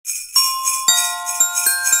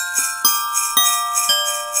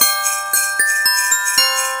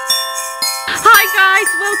Guys,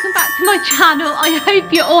 welcome back to my channel. I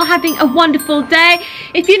hope you're all having a wonderful day.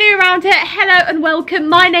 If you're new around here, hello and welcome.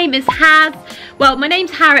 My name is Haz. Well, my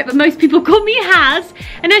name's Harriet, but most people call me Haz.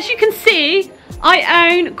 And as you can see,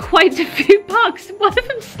 I own quite a few pugs. One of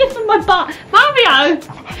them's sniffing my butt. Mario!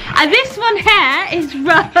 And this one here is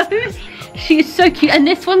Rose. She is so cute. And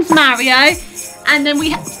this one's Mario. And then we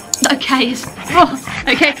have... Okay,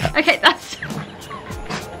 okay, that's...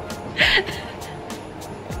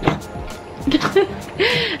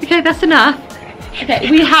 Okay, that's enough. Okay,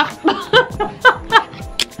 we have...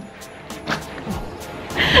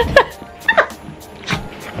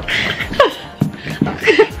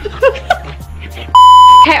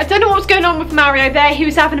 Okay, I don't know what's going on with Mario there. He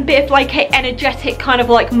was having a bit of like an energetic kind of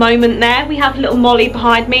like moment there. We have little Molly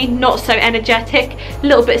behind me, not so energetic, a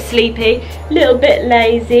little bit sleepy, a little bit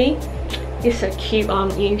lazy. You're so cute,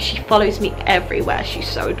 aren't you? She follows me everywhere. She's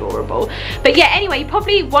so adorable. But yeah, anyway, you're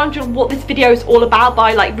probably wondering what this video is all about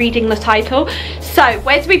by like reading the title. So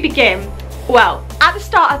where do we begin? Well, at the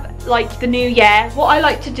start of like the new year, what I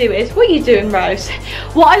like to do is, what are you doing, Rose?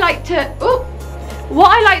 What I like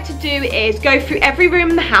to do is go through every room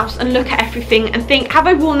in the house and look at everything and think, have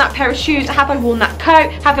I worn that pair of shoes? Have I worn that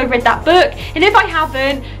coat? Have I read that book? And if I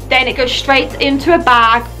haven't, then it goes straight into a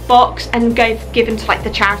bag, box, and given to like the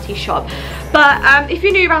charity shop. But if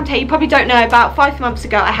you're new around here, you probably don't know, about 5 months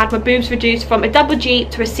ago I had my boobs reduced from a double G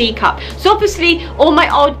to a C cup. So obviously all my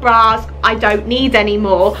old bras I don't need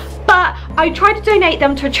anymore, but I tried to donate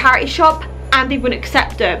them to a charity shop and they wouldn't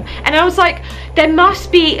accept them. And I was like, there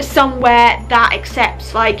must be somewhere that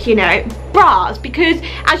accepts, like, you know, bras, because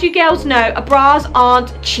as you girls know, bras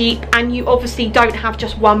aren't cheap, and you obviously don't have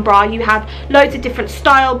just one bra. You have loads of different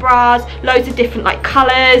style bras, loads of different like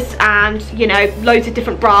colours, and you know, loads of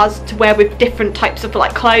different bras to wear with different types of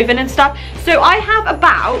like clothing and stuff. So I have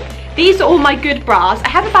about, these are all my good bras, I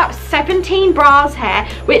have about 17 bras here,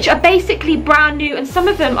 which are basically brand new, and some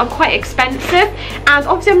of them are quite expensive, and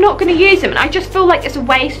obviously I'm not going to use them, and I just feel like it's a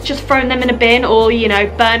waste just throwing them in a bin, or you know,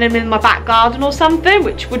 burn them in my back garden or something,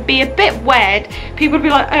 which would be a bit weird. People would be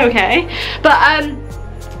like, oh, okay. But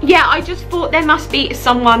yeah, I just thought there must be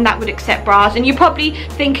someone that would accept bras. And you're probably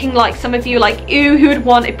thinking, like, some of you are like, ew, who would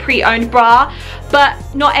want a pre-owned bra? But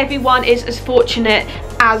not everyone is as fortunate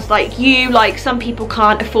as like you. Like, some people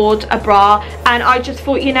can't afford a bra, and I just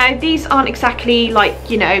thought, you know, these aren't exactly like,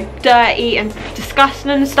 you know, dirty and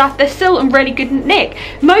disgusting and stuff. They're still in really good nick.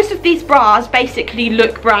 Most of these bras basically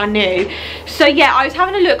look brand new. So yeah, I was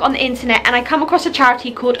having a look on the internet and I come across a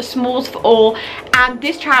charity called Smalls for All, and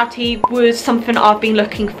this charity was something I've been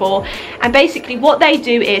looking for. And basically what they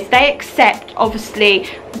do is they accept, obviously,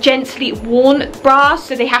 gently worn bras,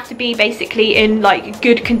 so they have to be basically in like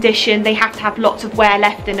good condition. They have to have lots of wear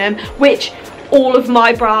left in them, which all of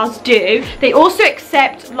my bras do. They also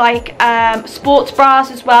accept like sports bras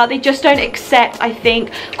as well. They just don't accept, I think,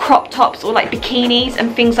 crop tops or like bikinis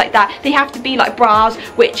and things like that. They have to be like bras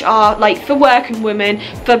which are like for working women,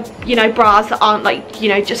 for, you know, bras that aren't like, you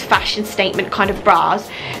know, just fashion statement kind of bras.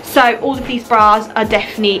 So all of these bras are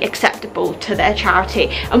definitely acceptable to their charity.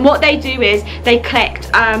 And what they do is they collect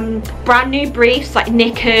brand new briefs, like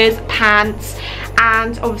knickers, pants,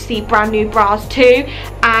 and obviously brand new bras too,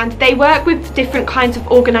 and they work with different kinds of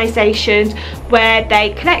organisations where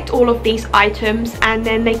they collect all of these items and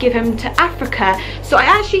then they give them to Africa. So I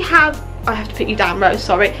actually have, I have to put you down, Rose,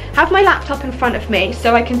 sorry, have my laptop in front of me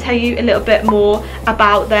so I can tell you a little bit more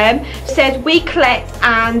about them. It says we collect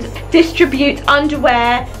and distribute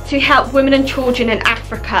underwear to help women and children in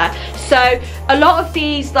Africa. So a lot of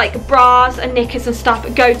these like bras and knickers and stuff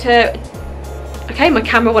go to, okay, my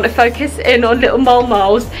camera want to focus in on little mole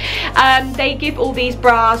moles. They give all these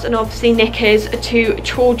bras and obviously knickers to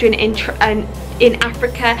children in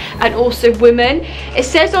Africa, and also women. It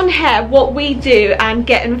says on here what we do and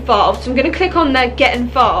get involved. So I'm going to click on the get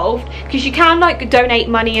involved, because you can like donate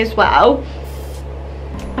money as well.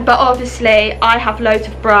 But obviously I have loads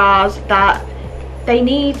of bras that they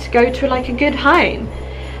need to go to like a good home.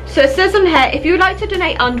 So it says on here, if you would like to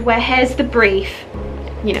donate underwear, here's the brief.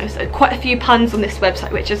 You know, so quite a few puns on this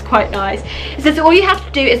website, which is quite nice. It says all you have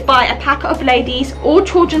to do is buy a packet of ladies or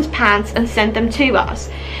children's pants and send them to us.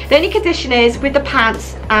 The only condition is with the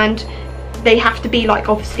pants, and they have to be like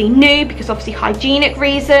obviously new, because obviously hygienic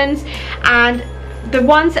reasons, and the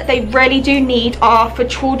ones that they really do need are for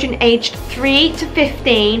children aged 3 to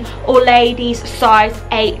 15 or ladies size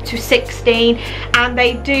 8 to 16, and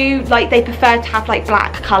they do like, they prefer to have like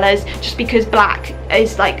black colors just because black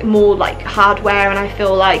is like more like hardware, and I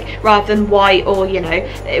feel like rather than white, or you know,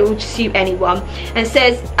 it will suit anyone. And it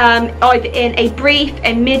says either in a brief,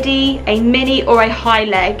 a midi, a mini or a high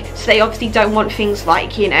leg, so they obviously don't want things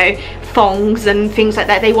like, you know, thongs and things like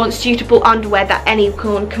that. They want suitable underwear that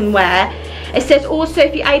anyone can wear. It says also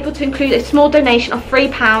if you're able to include a small donation of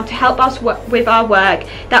 £3 to help us with our work,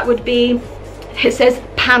 that would be, it says,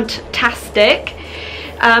 fantastic.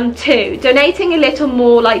 2, donating a little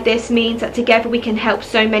more like this means that together we can help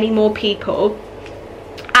so many more people.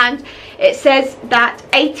 And it says that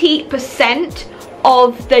 80%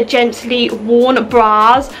 of the gently worn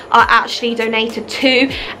bras are actually donated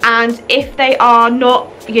to, and if they are not,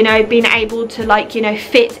 you know, being able to like, you know,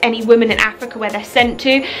 fit any women in Africa where they're sent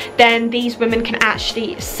to, then these women can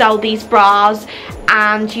actually sell these bras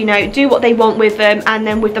and, you know, do what they want with them, and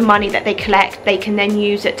then with the money that they collect they can then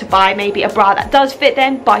use it to buy maybe a bra that does fit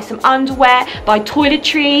them, buy some underwear, buy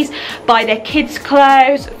toiletries, buy their kids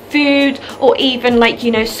clothes, food, or even like,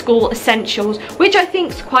 you know, school essentials, which I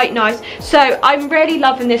think is quite nice. So I'm really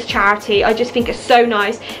loving this charity. I just think it's so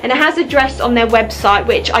nice, and it has a address on their website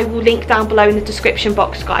which I will link down below in the description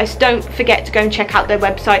box, guys. Don't forget to go and check out their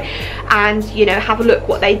website and, you know, have a look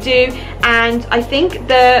what they do. And I think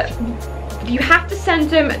you have to send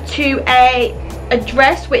them to a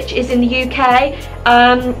address which is in the UK,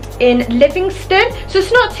 in Livingston, so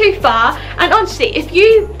it's not too far. And honestly, if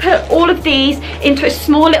you put all of these into a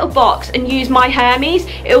small little box and use My Hermes,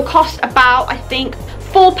 it will cost about, I think,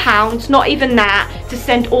 £4, not even that, to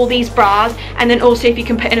send all these bras. And then also if you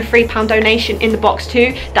can put in a £3 donation in the box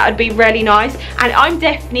too, that would be really nice. And I'm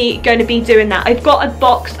definitely going to be doing that. I've got a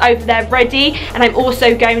box over there ready, and I'm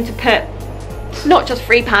also going to put, it's not just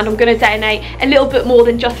 £3, I'm going to donate a little bit more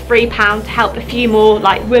than just £3 to help a few more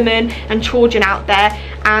like women and children out there.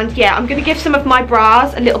 And yeah, I'm going to give some of my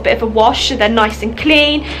bras a little bit of a wash so they're nice and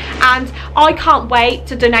clean, and I can't wait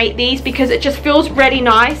to donate these because it just feels really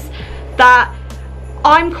nice that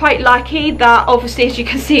I'm quite lucky that obviously, as you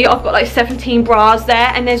can see, I've got like 17 bras there,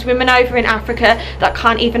 and there's women over in Africa that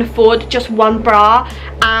can't even afford just one bra.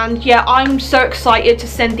 And yeah, I'm so excited to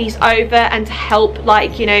send these over and to help,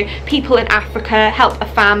 like, you know, people in Africa, help a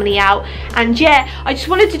family out. And yeah, I just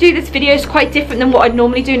wanted to do this video. It's quite different than what I'd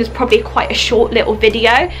normally do, and it's probably quite a short little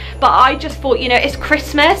video, but I just thought, you know, it's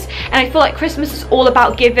Christmas and I feel like Christmas is all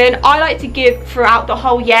about giving. I like to give throughout the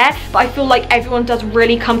whole year, but I feel like everyone does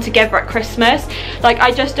really come together at Christmas. Like,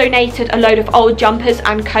 I just donated a load of old jumpers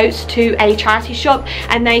and coats to a charity shop,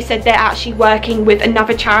 and they said they're actually working with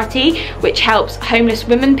another charity which helps homeless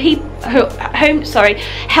women,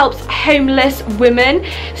 helps homeless women.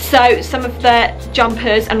 So some of the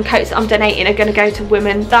jumpers and coats that I'm donating are going to go to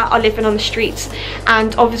women that are living on the streets,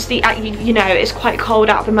 and obviously, you know, it's quite cold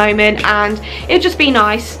out at the moment, and it'd just be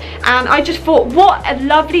nice. And I just thought, what a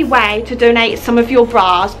lovely way to donate some of your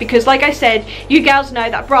bras, because like I said, you girls know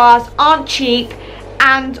that bras aren't cheap.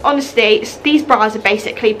 And honestly, these bras are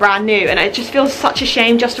basically brand new, and it just feels such a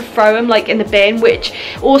shame just to throw them like in the bin, which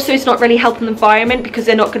also is not really helping the environment because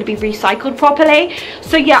they're not going to be recycled properly.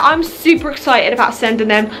 So yeah, I'm super excited about sending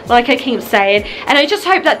them, like I keep saying, and I just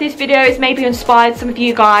hope that this video has maybe inspired some of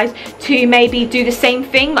you guys to maybe do the same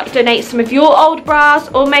thing, like donate some of your old bras,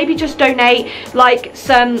 or maybe just donate like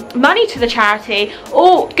some money to the charity,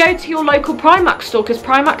 or go to your local Primark store, because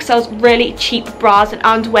Primark sells really cheap bras and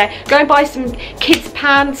underwear. Go and buy some kids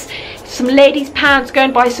pants, some ladies pants, go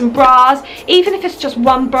and buy some bras. Even if it's just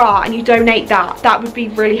one bra and you donate that, that would be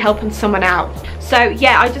really helping someone out. So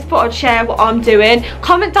yeah, I just thought I'd share what I'm doing.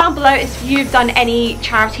 Comment down below if you've done any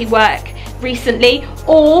charity work recently,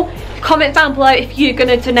 or comment down below if you're going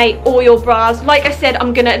to donate all your bras. Like I said,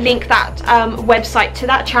 I'm going to link that website to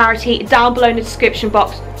that charity down below in the description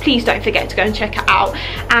box. Please don't forget to go and check it out.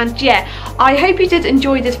 And yeah, I hope you did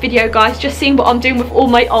enjoy this video, guys, just seeing what I'm doing with all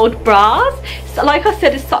my old bras. So like I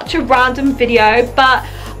said, it's such a random video, but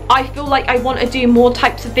I feel like I want to do more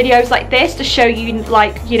types of videos like this to show you,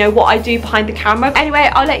 like, you know, what I do behind the camera. Anyway,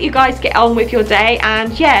 I'll let you guys get on with your day,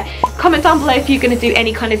 and yeah, comment down below if you're going to do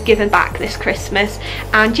any kind of giving back this Christmas.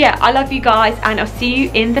 And yeah, I love you guys, and I'll see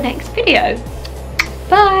you in the next video.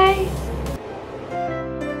 Bye.